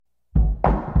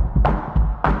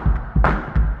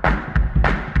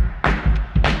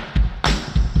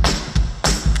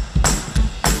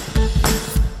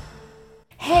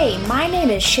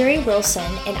name is Sherry Wilson,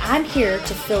 and I'm here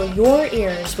to fill your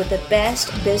ears with the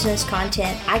best business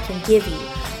content I can give you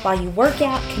while you work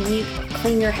out, commute, or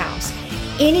clean your house.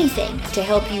 Anything to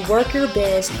help you work your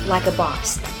biz like a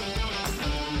boss.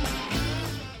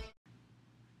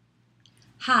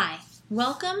 Hi,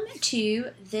 welcome to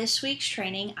this week's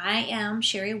training. I am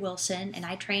Sherry Wilson, and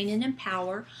I train and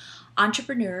empower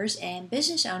entrepreneurs and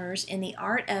business owners in the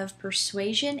art of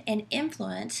persuasion and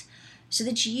influence so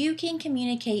that you can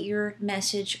communicate your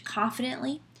message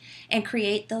confidently and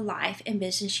create the life and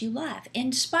business you love,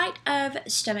 in spite of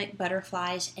stomach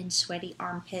butterflies and sweaty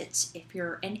armpits if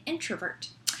you're an introvert.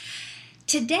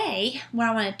 Today, what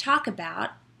I want to talk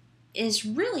about is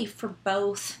really for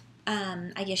both,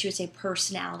 I guess you would say,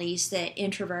 personalities, the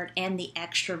introvert and the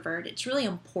extrovert. It's really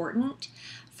important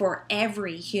for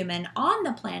every human on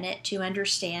the planet to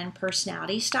understand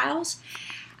personality styles,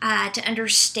 to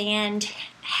understand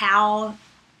how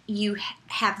you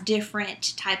have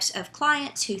different types of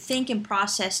clients who think and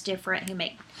process different, who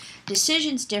make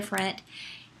decisions different.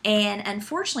 And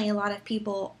unfortunately, a lot of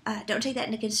people don't take that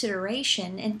into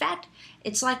consideration. In fact,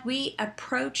 it's like we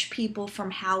approach people from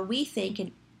how we think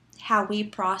and how we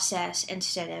process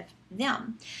instead of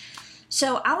them.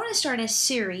 So I want to start a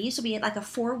series, it'll be like a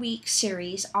 4-week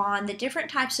series on the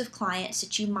different types of clients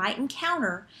that you might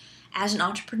encounter as an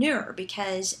entrepreneur,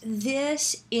 because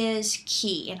this is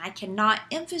key, and I cannot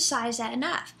emphasize that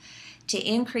enough, to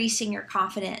increasing your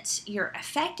confidence, your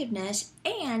effectiveness,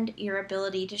 and your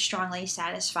ability to strongly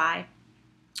satisfy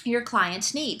your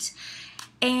clients' needs.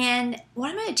 And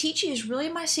what I'm going to teach you is really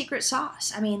my secret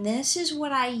sauce. I mean, this is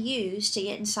what I use to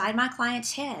get inside my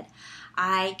client's head.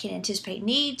 I can anticipate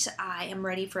needs, I am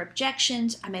ready for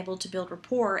objections, I'm able to build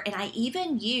rapport, and I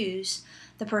even use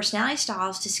the personality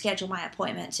styles to schedule my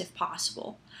appointments if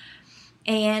possible.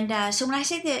 And so when I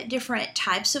say the different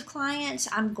types of clients,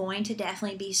 I'm going to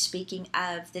definitely be speaking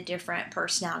of the different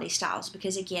personality styles,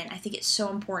 because again, I think it's so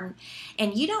important.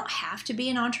 And you don't have to be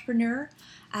an entrepreneur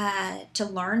to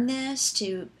learn this,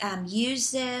 to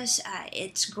use this.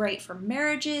 It's great for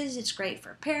marriages. It's great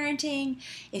for parenting.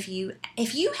 If you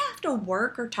have to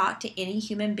work or talk to any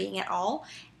human being at all,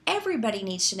 everybody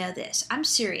needs to know this. I'm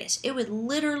serious. It would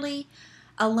literally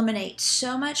eliminate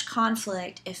so much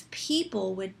conflict if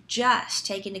people would just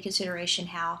take into consideration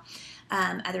how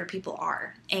other people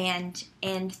are and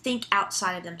think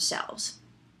outside of themselves.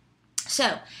 So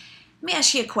let me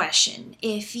ask you a question.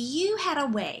 If you had a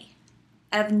way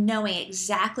of knowing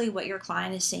exactly what your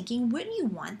client is thinking, wouldn't you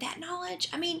want that knowledge?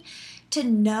 I mean, to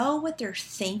know what they're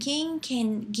thinking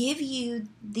can give you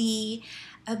the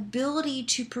ability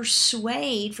to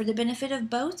persuade for the benefit of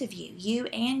both of you, you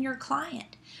and your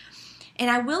client. And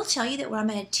I will tell you that what I'm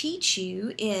going to teach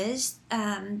you is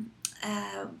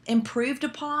improved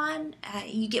upon.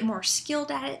 You get more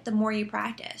skilled at it the more you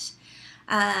practice.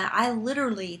 I'm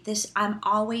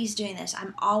always doing this.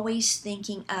 I'm always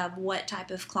thinking of what type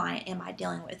of client am I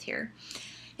dealing with here.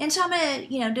 And so I'm going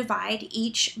to, divide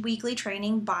each weekly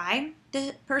training by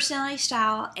the personality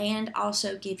style and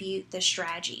also give you the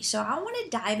strategy. So I want to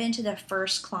dive into the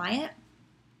first client.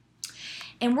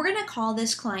 And we're going to call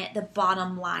this client the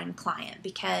bottom line client,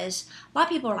 because a lot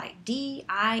of people are like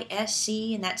DISC,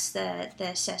 and that's the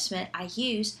assessment I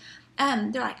use. They're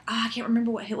like, I can't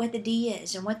remember what the D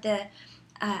is and what the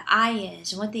I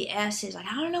is and what the S is. Like,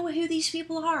 I don't know who these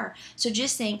people are. So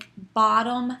just think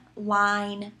bottom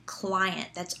line client.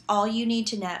 That's all you need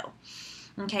to know.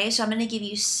 Okay, so I'm going to give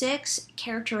you 6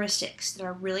 characteristics that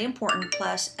are really important,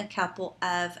 plus a couple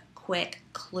of quick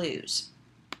clues.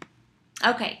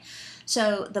 Okay.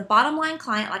 So the bottom line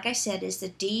client, like I said, is the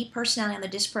D personality on the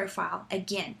DISC profile.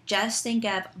 Again, just think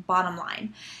of bottom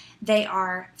line. They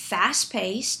are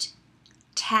fast-paced,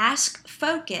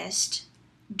 task-focused,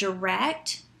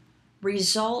 direct,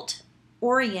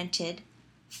 result-oriented,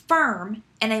 firm,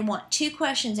 and they want 2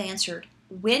 questions answered.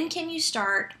 When can you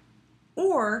start?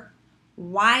 Or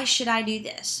why should I do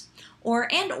this? Or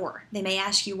they may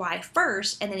ask you why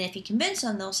first, and then if you convince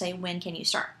them, they'll say, when can you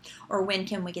start? Or when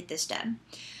can we get this done?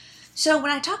 So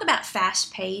when I talk about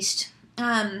fast-paced,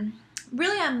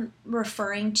 really I'm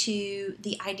referring to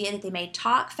the idea that they may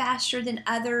talk faster than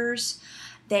others.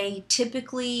 They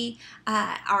typically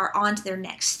are on to their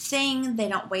next thing. They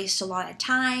don't waste a lot of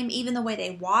time. Even the way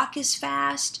they walk is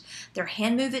fast. Their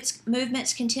hand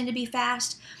movements can tend to be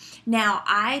fast. Now,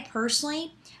 I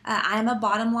personally, I'm a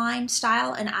bottom line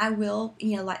style, and I will,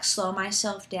 slow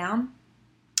myself down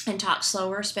and talk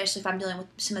slower, especially if I'm dealing with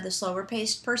some of the slower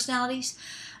paced personalities.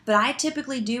 But I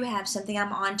typically do have something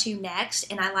I'm on to next,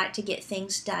 and I like to get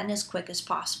things done as quick as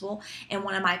possible. And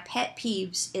one of my pet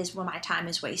peeves is when my time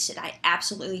is wasted. I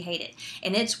absolutely hate it.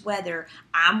 And it's whether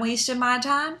I'm wasting my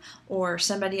time or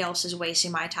somebody else is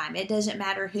wasting my time. It doesn't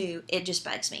matter who, it just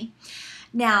bugs me.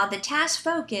 Now, the task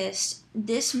focused,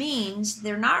 this means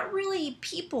they're not really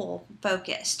people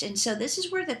focused. And so this is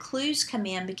where the clues come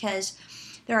in, because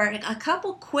there are a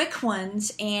couple quick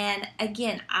ones. And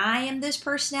again, I am this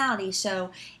personality. So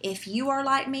if you are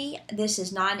like me, this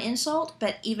is not an insult.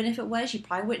 But even if it was, you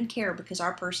probably wouldn't care, because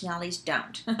our personalities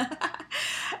don't.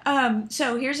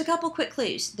 So here's a couple quick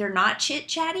clues. They're not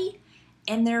chit-chatty,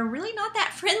 and they're really not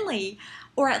that friendly.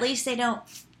 Or at least they don't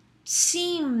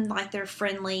seem like they're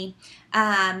friendly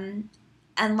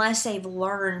unless they've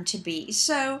learned to be.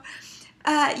 So,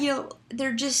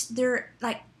 they're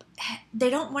like, they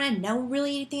don't want to know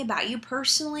really anything about you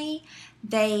personally.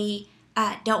 They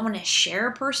don't want to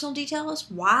share personal details.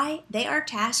 Why? They are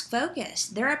task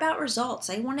focused. They're about results.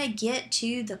 They want to get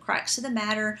to the crux of the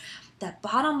matter, the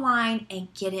bottom line,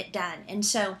 and get it done. And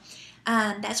so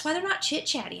that's why they're not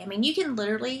chit-chatty. I mean, you can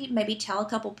literally maybe tell a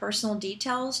couple personal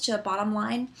details to a bottom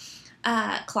line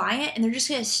client, and they're just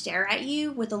going to stare at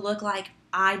you with a look like,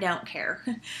 I don't care.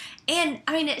 And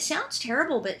I mean, it sounds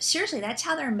terrible, but seriously, that's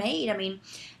how they're made. I mean,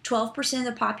 12% of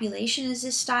the population is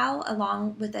this style,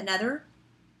 along with another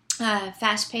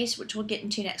fast pace, which we'll get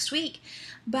into next week.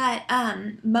 But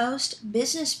most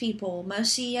business people,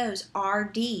 most CEOs are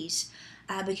Ds.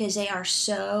 Because they are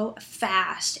so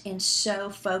fast and so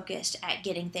focused at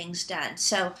getting things done.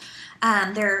 So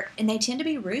they tend to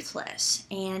be ruthless.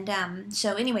 And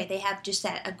so anyway, they have just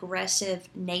that aggressive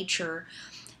nature.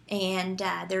 And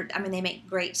they make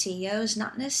great CEOs,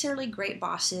 not necessarily great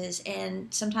bosses,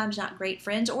 and sometimes not great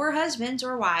friends or husbands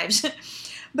or wives.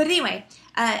 But anyway,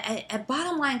 a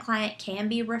bottom line client can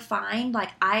be refined. Like,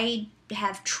 I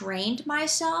have trained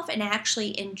myself and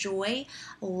actually enjoy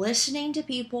listening to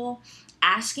people,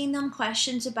 asking them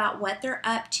questions about what they're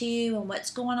up to and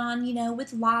what's going on,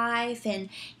 with life, and,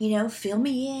 fill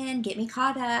me in, get me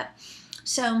caught up.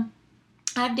 So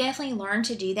I've definitely learned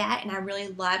to do that, and I really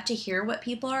love to hear what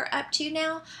people are up to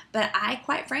now, but I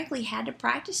quite frankly had to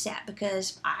practice that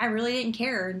because I really didn't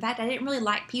care. In fact, I didn't really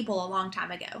like people a long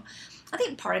time ago. I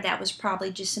think part of that was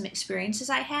probably just some experiences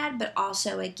I had, but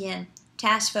also, again,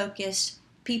 task-focused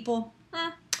people.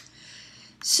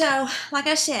 So, like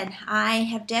I said, I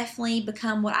have definitely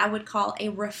become what I would call a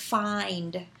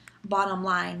refined bottom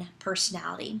line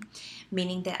personality,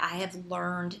 meaning that I have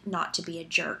learned not to be a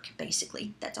jerk,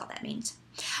 basically. That's all that means.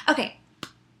 Okay,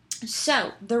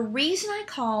 so the reason I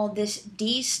call this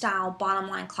D-style bottom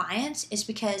line clients is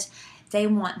because they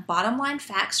want bottom line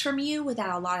facts from you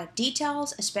without a lot of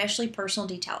details, especially personal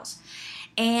details.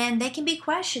 And they can be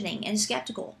questioning and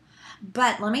skeptical.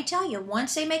 But let me tell you,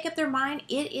 once they make up their mind,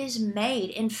 it is made.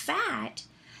 In fact,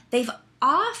 they've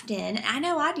often, I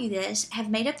know I do this, have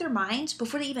made up their minds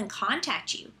before they even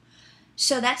contact you.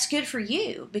 So that's good for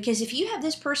you, because if you have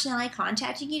this personality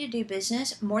contacting you to do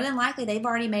business, more than likely they've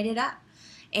already made it up.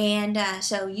 And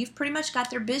so you've pretty much got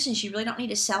their business. You really don't need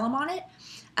to sell them on it.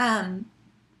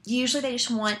 Usually they just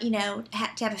want, to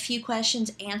have a few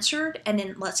questions answered, and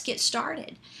then let's get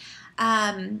started.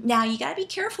 Now, you got to be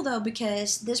careful, though,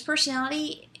 because this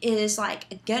personality is like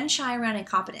a gun shy around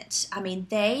incompetence. I mean,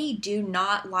 they do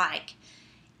not like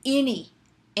any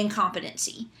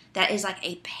incompetency. That is like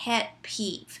a pet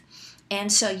peeve. And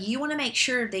so you want to make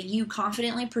sure that you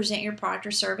confidently present your product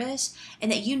or service and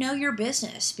that you know your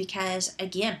business, because,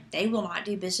 again, they will not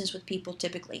do business with people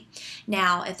typically.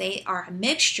 Now, if they are a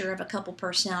mixture of a couple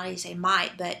personalities, they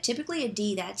might, but typically a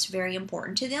D, that's very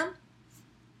important to them.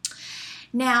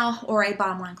 Now, or a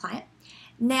bottom line client.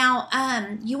 Now,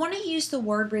 you want to use the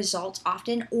word results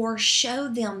often, or show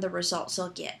them the results they'll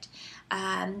get.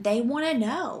 They want to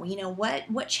know,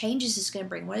 what changes it's going to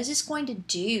bring. What is this going to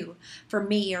do for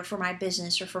me or for my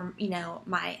business or for,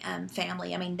 my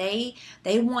family? I mean, they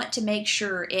want to make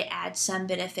sure it adds some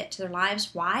benefit to their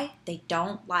lives. Why? They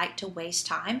don't like to waste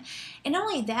time. And not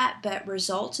only that, but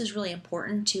results is really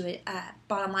important to a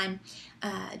bottom line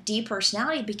D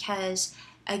personality, because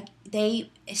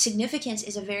significance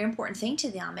is a very important thing to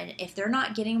them, and if they're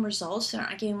not getting results, they're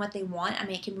not getting what they want, I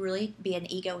mean, it can really be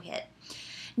an ego hit.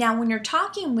 Now, when you're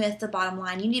talking with the bottom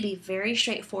line, you need to be very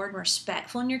straightforward and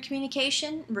respectful in your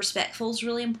communication. Respectful is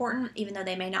really important, even though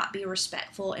they may not be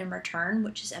respectful in return,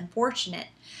 which is unfortunate.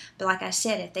 But like I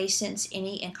said, if they sense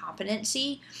any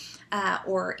incompetency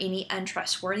or any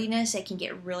untrustworthiness, they can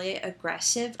get really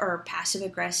aggressive or passive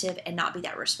aggressive and not be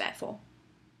that respectful.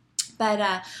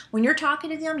 But when you're talking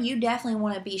to them, you definitely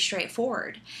want to be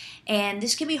straightforward. And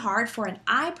this can be hard for an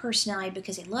I personality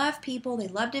because they love people, they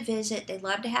love to visit, they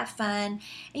love to have fun,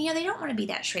 and they don't want to be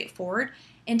that straightforward.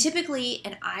 And typically,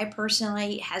 an I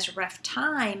personality has a rough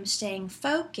time staying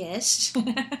focused.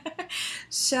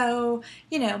 So,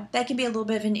 that can be a little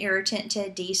bit of an irritant to a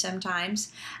D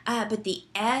sometimes. But the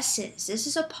S's, this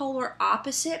is a polar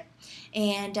opposite.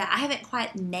 And I haven't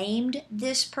quite named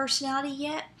this personality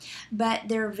yet, but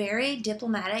they're very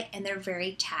diplomatic and they're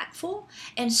very tactful.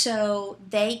 And so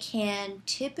they can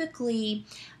typically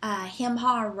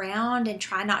hem-haw around and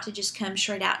try not to just come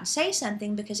straight out and say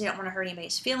something because they don't want to hurt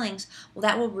anybody's feelings. Well,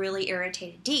 that will really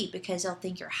irritate a D because they'll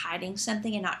think you're hiding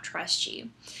something and not trust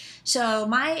you. So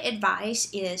my advice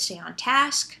is stay on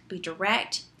task, be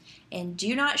direct, and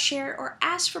do not share or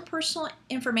ask for personal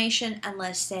information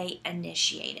unless they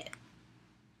initiate it.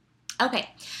 Okay,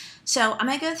 so I'm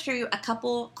going to go through a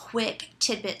couple quick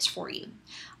tidbits for you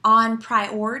on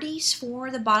priorities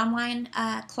for the bottom line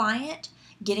client,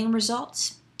 getting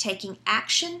results, taking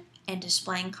action, and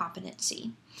displaying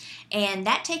competency. And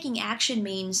that taking action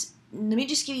means, let me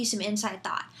just give you some inside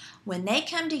thought. When they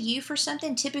come to you for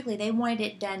something, typically they wanted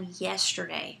it done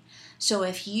yesterday. So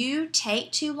if you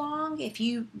take too long, if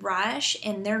you rush,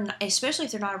 and especially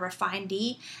if they're not a refined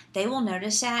D, they will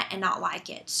notice that and not like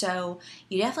it. So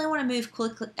you definitely want to move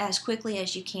as quickly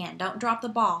as you can. Don't drop the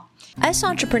ball. Us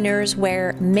entrepreneurs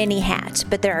wear many hats,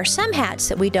 but there are some hats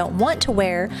that we don't want to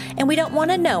wear and we don't want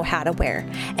to know how to wear.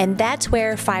 And that's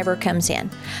where Fiverr comes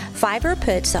in. Fiverr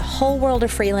puts the whole world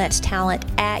of freelance talent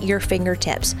at your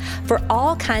fingertips for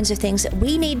all kinds of things that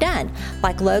we need done,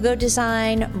 like logo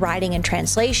design, writing and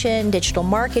translation, digital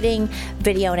marketing,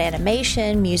 video and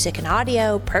animation, music and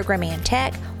audio, programming and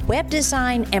tech, web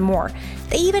design, and more.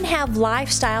 They even have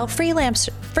lifestyle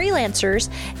freelancers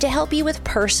to help you with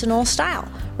personal style,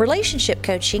 relationship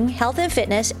coaching, health and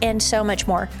fitness, and so much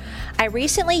more. I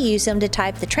recently used them to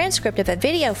type the transcript of a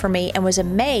video for me and was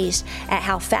amazed at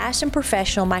how fast and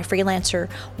professional my freelancer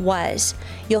was.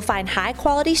 You'll find high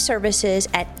quality services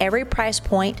at every price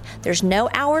point. There's no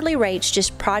hourly rates,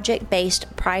 just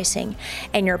project-based pricing,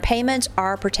 and your payments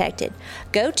are protected.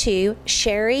 Go to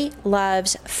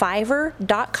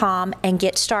SherryLovesFiverr.com and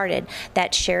get started.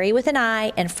 That's Sherry with an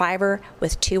I and Fiverr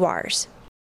with 2 R's.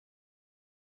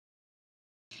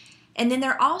 And then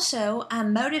they're also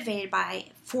motivated by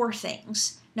 4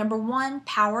 things. Number 1,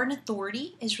 power and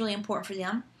authority is really important for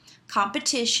them.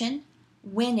 Competition,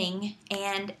 winning,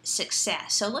 and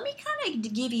success. So let me kind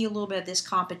of give you a little bit of this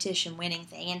competition winning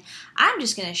thing. And I'm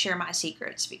just going to share my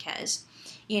secrets because,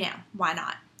 why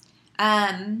not?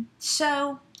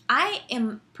 So I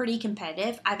am pretty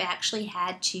competitive. I've actually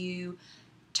had to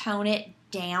tone it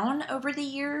down over the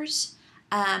years.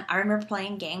 I remember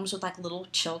playing games with little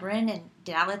children, and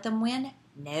did I let them win?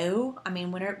 No. I mean,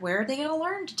 where are they going to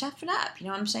learn to toughen up? You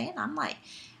know what I'm saying? I'm like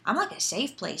a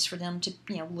safe place for them to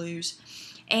lose,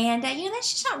 and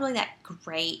that's just not really that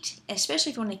great, especially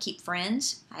if you want to keep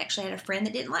friends. I actually had a friend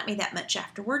that didn't like me that much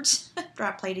afterwards after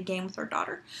I played a game with her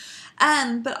daughter.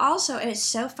 But also, it's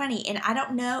so funny, and I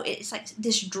don't know. It's like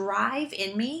this drive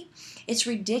in me. It's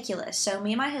ridiculous. So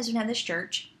me and my husband have this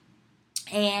church.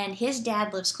 And his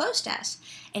dad lives close to us,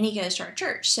 and he goes to our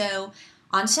church. So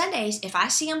on Sundays, if I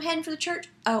see him heading for the church,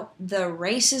 the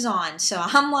race is on. So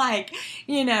I'm like,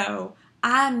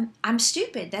 I'm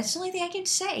stupid. That's the only thing I can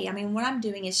say. I mean, what I'm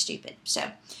doing is stupid.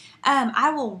 So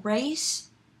I will race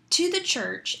to the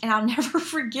church, and I'll never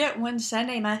forget one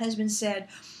Sunday my husband said,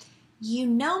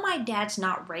 my dad's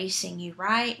not racing you,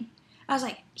 right? I was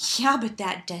like, yeah, but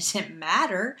that doesn't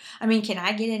matter. I mean, can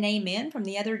I get an amen from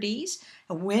the other D's?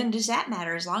 When does that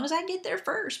matter? As long as I get there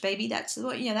first, baby. That's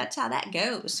that's how that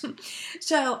goes.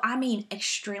 So, I mean,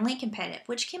 extremely competitive,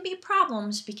 which can be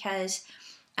problems because,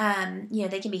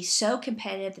 they can be so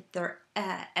competitive that they're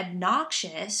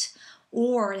obnoxious,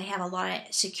 or they have a lot of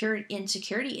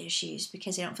insecurity issues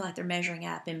because they don't feel like they're measuring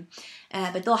up, and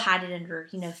but they'll hide it under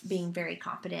being very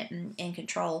competent and in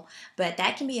control. But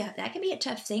that can be a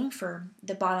tough thing for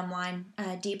the bottom line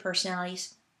D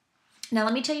personalities. Now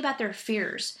let me tell you about their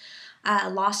fears.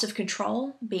 Loss of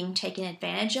control, being taken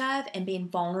advantage of, and being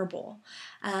vulnerable.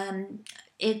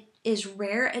 It is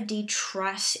rare a D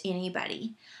trusts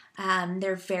anybody.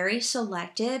 They're very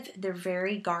selective. They're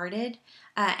very guarded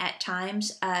at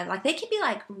times. They can be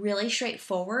really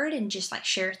straightforward and just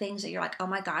share things that you're like, oh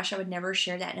my gosh, I would never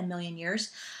share that in a million years.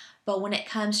 But when it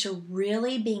comes to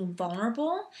really being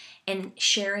vulnerable and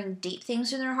sharing deep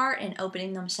things in their heart and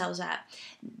opening themselves up,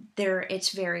 it's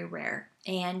very rare.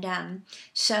 And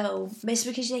so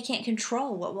basically because they can't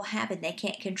control what will happen. They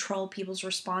can't control people's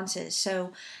responses.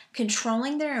 So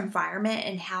controlling their environment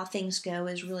and how things go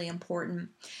is really important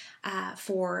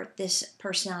for this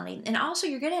personality. And also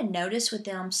you're going to notice with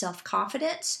them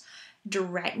self-confidence,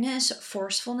 directness,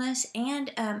 forcefulness,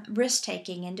 and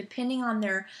risk-taking. And depending on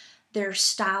their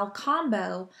style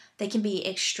combo, they can be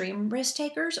extreme risk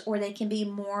takers or they can be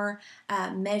more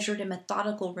measured and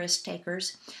methodical risk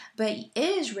takers. But it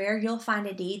is rare you'll find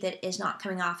a D that is not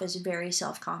coming off as very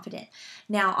self-confident.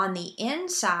 Now, on the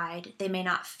inside, they may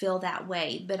not feel that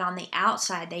way, but on the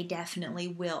outside, they definitely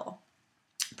will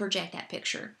project that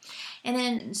picture. And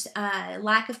then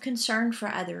lack of concern for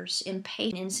others,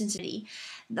 impatience, insensitivity.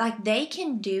 Like they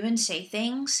can do and say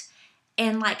things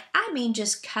and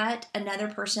just cut another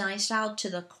personality style to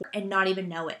the core and not even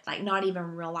know it, like not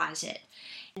even realize it.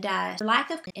 And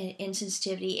lack of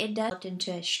insensitivity, it does look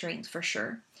into a strength for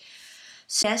sure.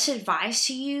 So best advice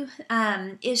to you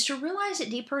is to realize that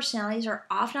D personalities are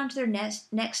often onto their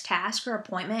next task or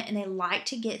appointment, and they like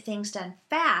to get things done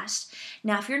fast.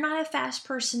 Now, if you're not a fast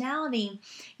personality,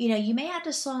 you may have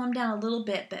to slow them down a little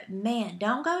bit, but man,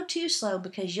 don't go too slow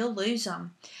because you'll lose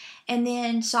them. And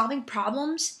then solving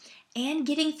problems and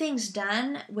getting things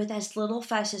done with as little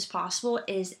fuss as possible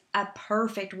is a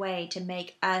perfect way to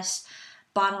make us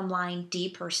bottom line D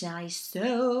personalities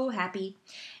so happy.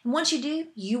 And once you do,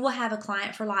 you will have a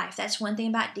client for life. That's one thing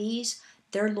about Ds.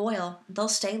 They're loyal. They'll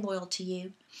stay loyal to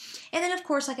you. And then, of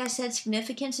course, like I said,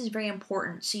 significance is very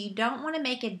important. So you don't want to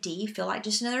make a D feel like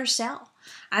just another cell.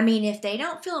 I mean, if they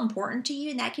don't feel important to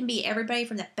you, and that can be everybody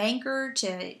from the banker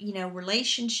to,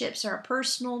 relationships that are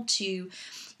personal to,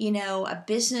 a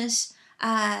business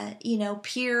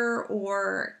peer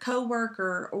or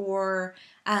coworker or,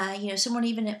 someone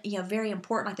even, very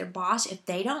important like their boss, if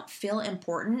they don't feel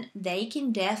important, they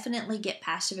can definitely get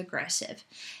passive aggressive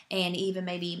and even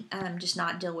maybe just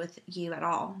not deal with you at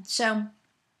all. So,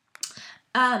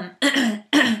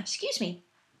 excuse me.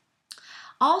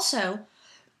 Also,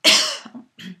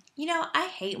 I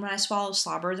hate when I swallow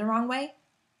slobber the wrong way.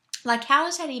 Like, how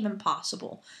is that even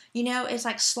possible? It's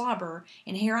like slobber,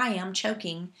 and here I am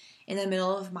choking in the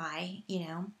middle of my,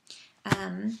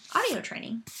 audio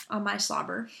training on my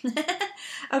slobber.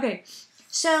 Okay,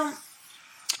 so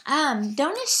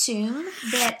don't assume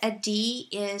that a D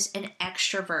is an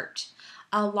extrovert.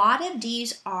 A lot of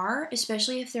Ds are,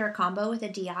 especially if they're a combo with a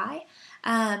DI.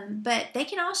 But they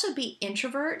can also be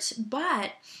introverts,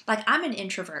 but like I'm an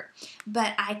introvert,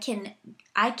 but I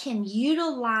can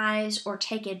utilize or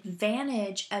take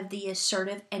advantage of the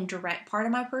assertive and direct part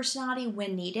of my personality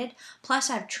when needed. Plus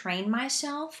I've trained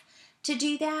myself to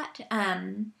do that.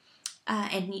 And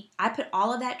I put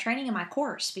all of that training in my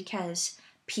course because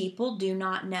people do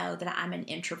not know that I'm an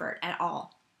introvert at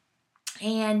all.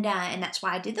 And that's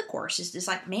why I did the course. It's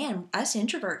like, man, us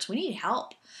introverts, we need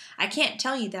help. I can't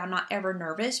tell you that I'm not ever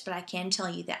nervous, but I can tell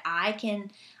you that I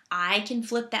can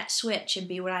flip that switch and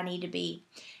be what I need to be.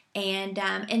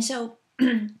 And so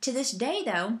to this day,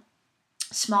 though,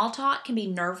 small talk can be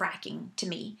nerve-wracking to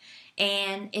me.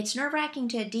 And it's nerve-wracking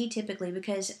to a D typically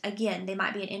because, again, they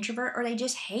might be an introvert or they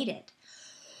just hate it.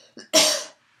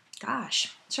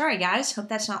 Gosh. Sorry, guys. Hope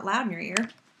that's not loud in your ear.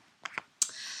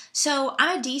 So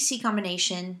I'm a DC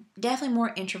combination, definitely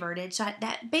more introverted. So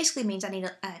that basically means I need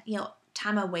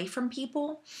time away from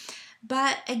people.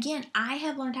 But again, I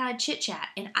have learned how to chit chat,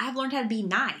 and I've learned how to be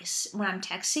nice when I'm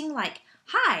texting. Like,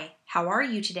 "Hi, how are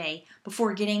you today?"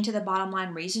 Before getting to the bottom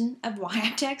line reason of why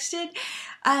I texted.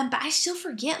 But I still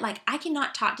forget. Like, I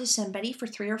cannot talk to somebody for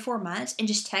 3 or 4 months and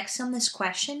just text them this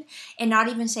question and not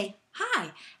even say,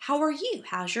 "Hi, how are you?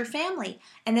 How's your family?"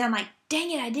 And then I'm like,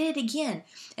 dang it, I did it again.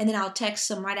 And then I'll text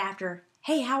them right after,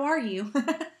 "Hey, how are you?"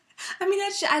 I mean,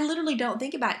 I literally don't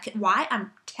think about it. Why?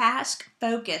 I'm task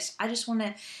focused. I just want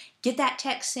to get that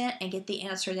text sent and get the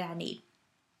answer that I need.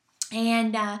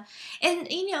 And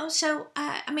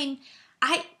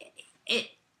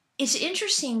it's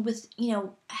interesting with,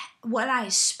 what I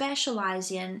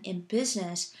specialize in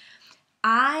business.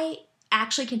 I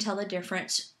actually can tell the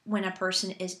difference when a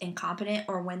person is incompetent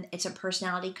or when it's a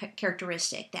personality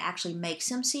characteristic that actually makes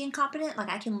them seem incompetent. Like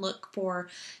I can look for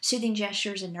soothing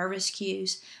gestures and nervous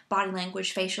cues, body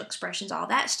language, facial expressions, all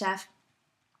that stuff.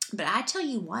 But I tell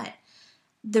you what,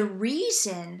 the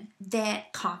reason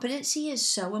that competency is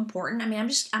so important, I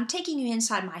mean, I'm taking you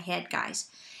inside my head, guys,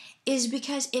 is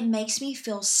because it makes me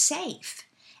feel safe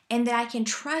and that I can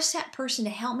trust that person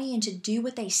to help me and to do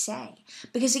what they say.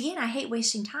 Because again, I hate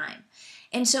wasting time.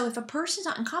 And so if a person's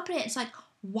not incompetent, it's like,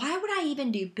 why would I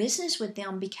even do business with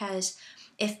them? Because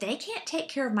if they can't take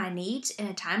care of my needs in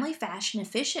a timely fashion,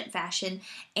 efficient fashion,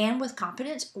 and with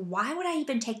confidence, why would I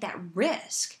even take that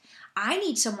risk? I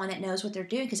need someone that knows what they're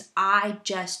doing because I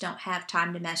just don't have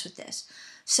time to mess with this.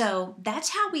 So that's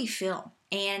how we feel.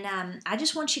 And I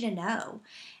just want you to know,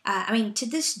 to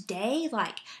this day,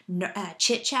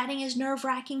 chit-chatting is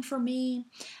nerve-wracking for me.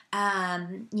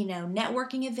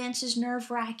 Networking events is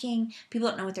nerve-wracking. People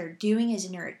don't know what they're doing is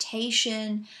an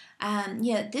irritation.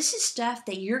 This is stuff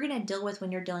that you're going to deal with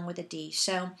when you're dealing with a D.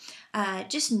 So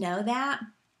just know that.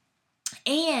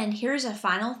 And here's a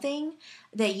final thing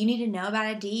that you need to know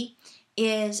about a D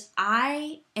is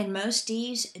I and most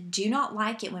Ds do not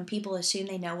like it when people assume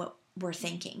they know what we're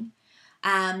thinking.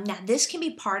 Now, this can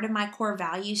be part of my core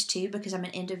values too because I'm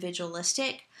an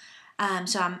individualistic.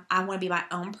 So I want to be my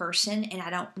own person and I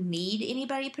don't need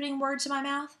anybody putting words in my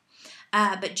mouth.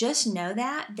 But just know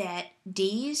that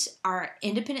Ds are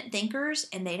independent thinkers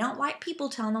and they don't like people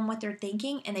telling them what they're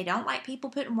thinking and they don't like people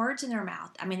putting words in their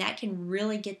mouth. I mean, that can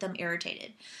really get them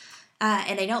irritated.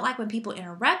 And they don't like when people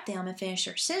interrupt them and finish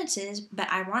their sentences,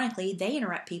 but ironically, they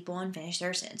interrupt people and finish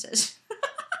their sentences.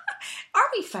 Are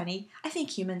we funny? I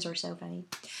think humans are so funny.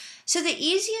 So the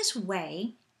easiest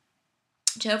way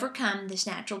to overcome this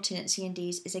natural tendency in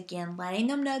Ds is, again, letting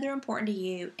them know they're important to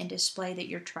you and display that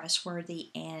you're trustworthy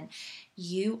and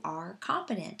you are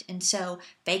competent. And so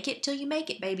fake it till you make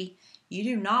it, baby. You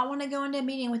do not want to go into a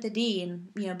meeting with a D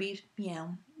and, be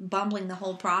bumbling the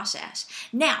whole process.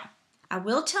 Now, I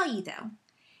will tell you, though,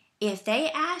 if they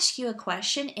ask you a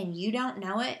question and you don't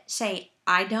know it, say,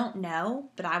 I don't know,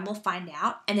 but I will find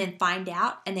out, and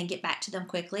then get back to them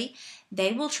quickly.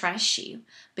 They will trust you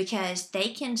because they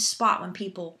can spot when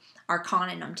people are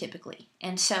conning them typically.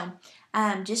 And so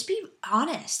just be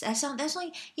honest. That's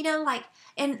only,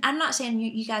 and I'm not saying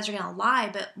you guys are going to lie,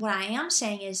 but what I am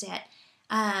saying is that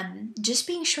just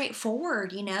being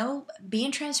straightforward,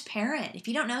 being transparent. If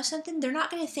you don't know something, they're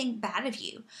not going to think bad of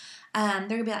you. They're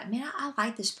going to be like, man, I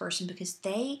like this person because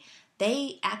they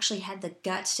actually had the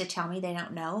guts to tell me they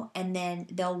don't know, and then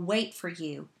they'll wait for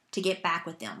you to get back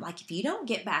with them. Like, if you don't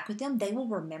get back with them, they will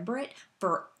remember it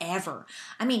forever.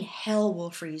 I mean, hell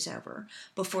will freeze over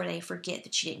before they forget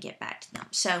that you didn't get back to them.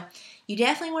 So you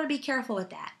definitely want to be careful with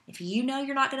that. If you know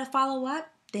you're not going to follow up,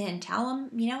 then tell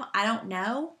them, I don't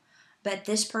know, but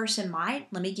this person might.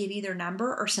 Let me give you their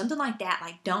number or something like that.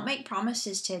 Like, don't make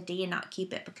promises to a D and not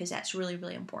keep it because that's really,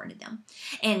 really important to them.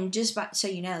 And just so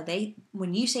you know,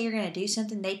 when you say you're going to do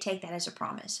something, they take that as a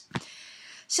promise.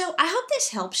 So I hope this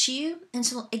helps you. And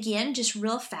so again, just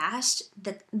real fast,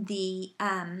 the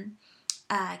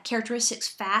characteristics: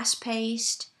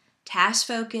 fast-paced,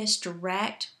 task-focused,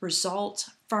 direct, results,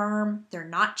 firm. They're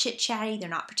not chit-chatty. They're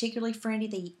not particularly friendly.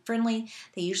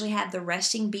 They usually have the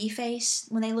resting B face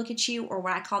when they look at you, or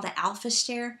what I call the alpha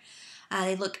stare.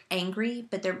 They look angry,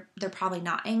 but they're probably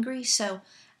not angry. So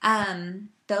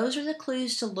those are the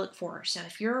clues to look for. So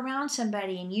if you're around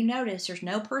somebody and you notice there's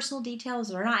no personal details,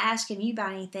 they're not asking you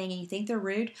about anything, and you think they're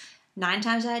rude, 9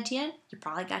 times out of 10, you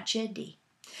probably got you a D.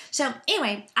 So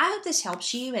anyway, I hope this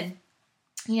helps you, and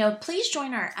please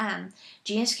join our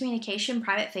Genius Communication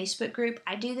private Facebook group.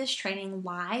 I do this training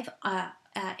live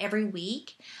every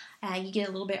week. You get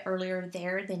a little bit earlier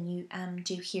there than you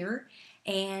do here.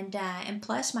 And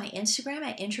plus my Instagram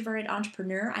at Introverted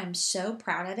Entrepreneur. I'm so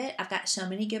proud of it. I've got so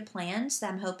many good plans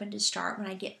that I'm hoping to start when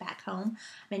I get back home.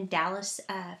 I'm in Dallas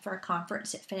for a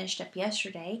conference that finished up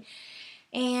yesterday.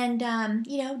 And,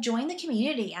 join the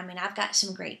community. I mean, I've got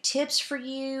some great tips for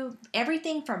you.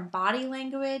 Everything from body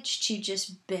language to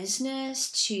just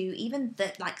business to even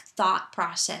the thought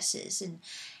processes and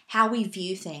how we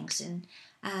view things. And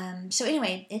so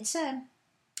anyway, it's a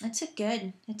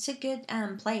good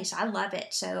place. I love it.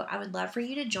 So I would love for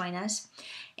you to join us.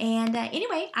 And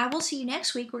anyway, I will see you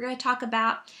next week. We're going to talk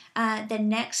about the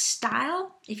next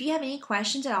style. If you have any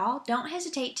questions at all, don't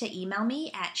hesitate to email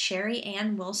me at Sherry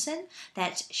Ann Wilson.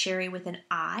 That's Sherry with an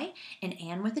I and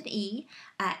Ann with an E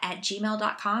at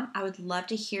gmail.com. I would love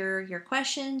to hear your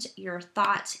questions, your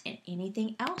thoughts, and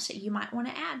anything else that you might want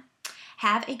to add.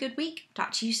 Have a good week.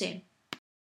 Talk to you soon.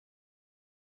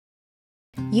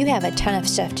 You have a ton of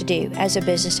stuff to do as a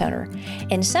business owner,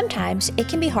 and sometimes it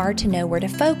can be hard to know where to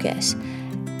focus,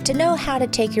 to know how to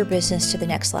take your business to the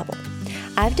next level.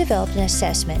 I've developed an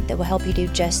assessment that will help you do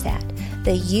just that,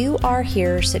 the You Are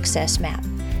Here Success Map.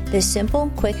 This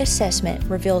simple, quick assessment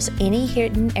reveals any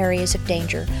hidden areas of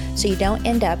danger so you don't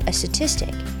end up a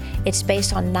statistic. It's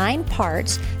based on 9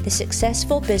 parts that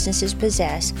successful businesses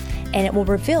possess, and it will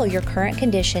reveal your current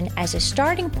condition as a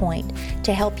starting point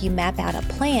to help you map out a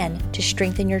plan to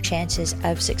strengthen your chances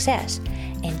of success.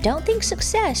 And don't think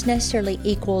success necessarily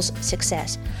equals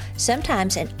success.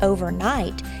 Sometimes an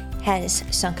overnight has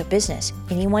sunk a business.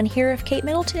 Anyone hear of Kate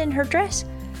Middleton and her dress?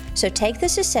 So take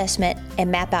this assessment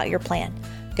and map out your plan.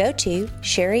 Go to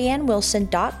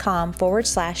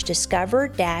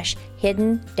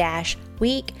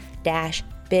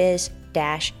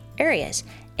sherryann.wilson.com/discover-hidden-weak-biz-areas.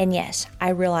 And yes, I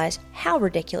realize how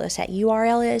ridiculous that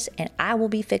URL is, and I will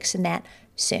be fixing that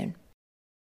soon.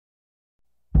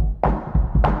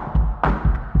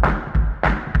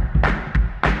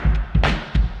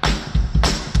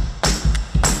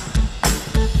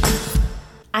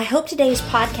 I hope today's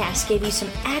podcast gave you some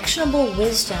actionable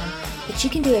wisdom that you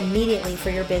can do immediately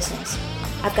for your business.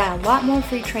 I've got a lot more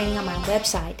free training on my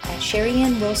website at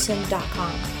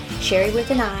sherryanwilson.com. Sherry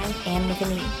with an I and with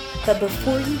an E. But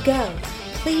before you go,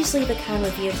 please leave a kind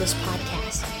review of this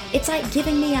podcast. It's like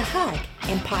giving me a hug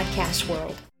in podcast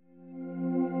world.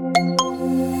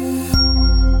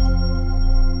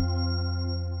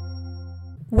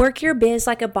 Work Your Biz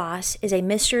Like a Boss is a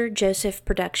Mr. Joseph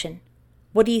production.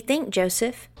 What do you think,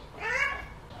 Joseph?